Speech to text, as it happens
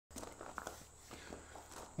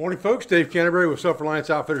Morning folks, Dave Canterbury with Self-Reliance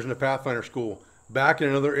Outfitters in the Pathfinder School, back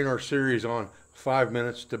in our series on 5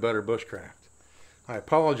 minutes to better bushcraft. I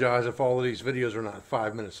apologize if all of these videos are not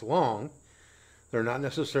 5 minutes long. They're not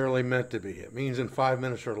necessarily meant to be. It means in 5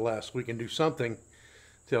 minutes or less we can do something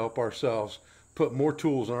to help ourselves put more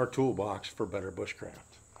tools in our toolbox for better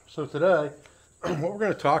bushcraft. So today, what we're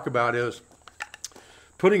going to talk about is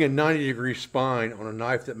putting a 90-degree spine on a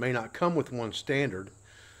knife that may not come with one standard,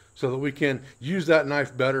 so that we can use that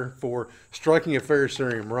knife better for striking a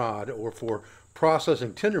ferrocerium rod or for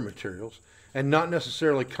processing tinder materials, and not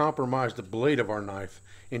necessarily compromise the blade of our knife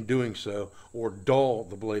in doing so, or dull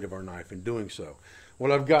the blade of our knife in doing so.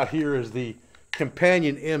 What I've got here is the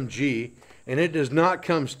Companion MG, and it does not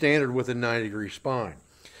come standard with a 90-degree spine.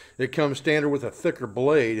 It comes standard with a thicker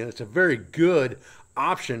blade, and it's a very good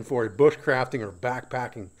option for a bushcrafting or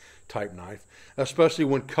backpacking type knife, especially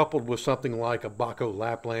when coupled with something like a Baco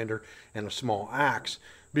Laplander and a small axe,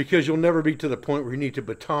 because you'll never be to the point where you need to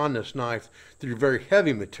baton this knife through very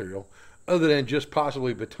heavy material other than just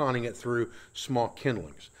possibly batoning it through small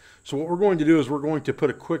kindlings. So what we're going to do is we're going to put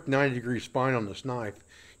a quick 90-degree spine on this knife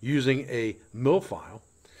using a mill file.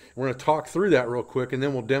 We're going to talk through that real quick, and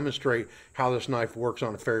then we'll demonstrate how this knife works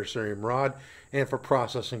on a ferrocerium rod and for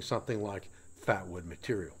processing something like fat wood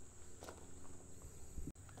material.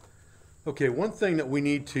 Okay, one thing that we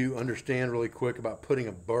need to understand really quick about putting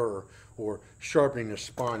a burr or sharpening the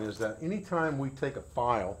spine is that anytime we take a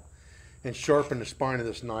file and sharpen the spine of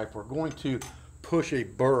this knife, we're going to push a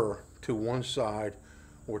burr to one side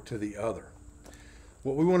or to the other.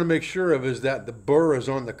 What we want to make sure of is that the burr is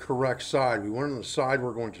on the correct side. We want it on the side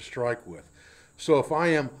we're going to strike with. So if I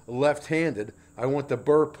am left-handed, I want the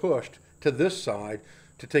burr pushed to this side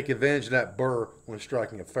to take advantage of that burr when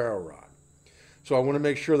striking a ferro rod. So I want to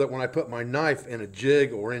make sure that when I put my knife in a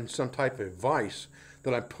jig or in some type of vise,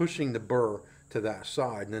 that I'm pushing the burr to that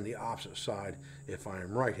side, and then the opposite side if I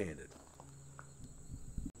am right-handed.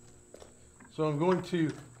 So I'm going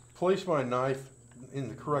to place my knife in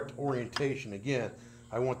the correct orientation. Again,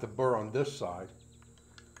 I want the burr on this side,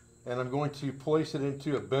 and I'm going to place it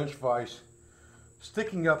into a bench vise,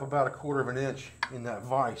 sticking up about 1/4 inch in that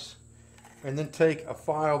vise, and then take a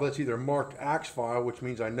file that's either marked axe file, which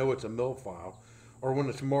means I know it's a mill file, or when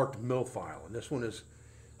it's marked mill file. And this one is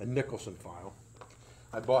a Nicholson file.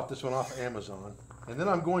 I bought this one off Amazon. And then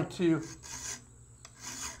I'm going to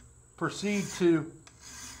proceed to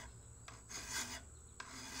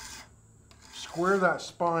square that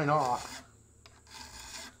spine off,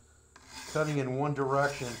 cutting in one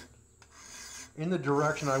direction, in the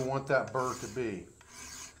direction I want that burr to be.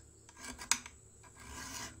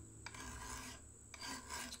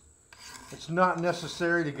 It's not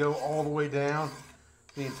necessary to go all the way down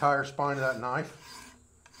the entire spine of that knife,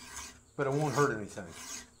 but it won't hurt anything.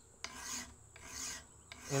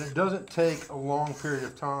 And it doesn't take a long period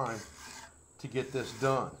of time to get this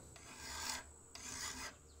done.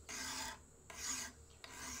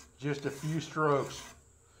 Just a few strokes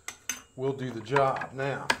will do the job.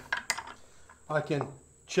 Now, I can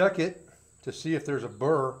check it to see if there's a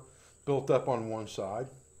burr built up on one side.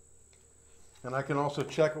 And I can also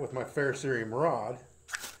check it with my ferrocerium rod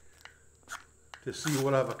to see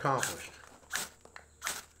what I've accomplished.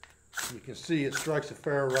 You can see it strikes a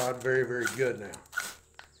ferro rod very, very good now.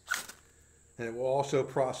 And it will also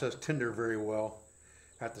process tinder very well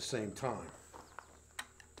at the same time.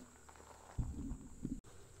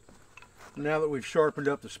 Now that we've sharpened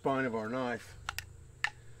up the spine of our knife,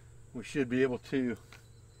 we should be able to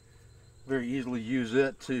very easily use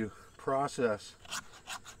it to process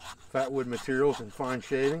fat wood materials and fine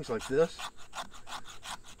shavings like this.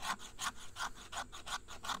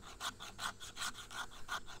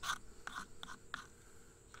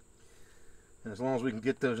 And as long as we can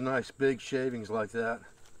get those nice big shavings like that,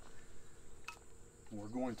 we're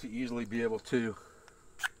going to easily be able to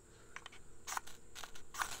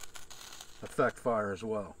affect fire as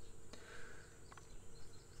well.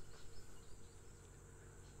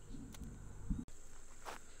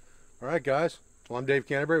 Alright guys, well, I'm Dave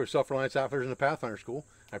Canterbury with Self-Reliance Outfitters in the Pathfinder School.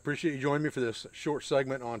 I appreciate you joining me for this short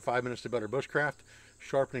segment on 5 minutes to better bushcraft,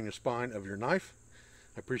 sharpening the spine of your knife.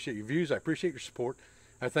 I appreciate your views, I appreciate your support.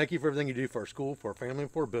 I thank you for everything you do for our school, for our family,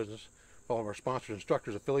 and for our business, for all of our sponsors,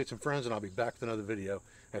 instructors, affiliates, and friends, and I'll be back with another video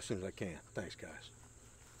as soon as I can. Thanks guys.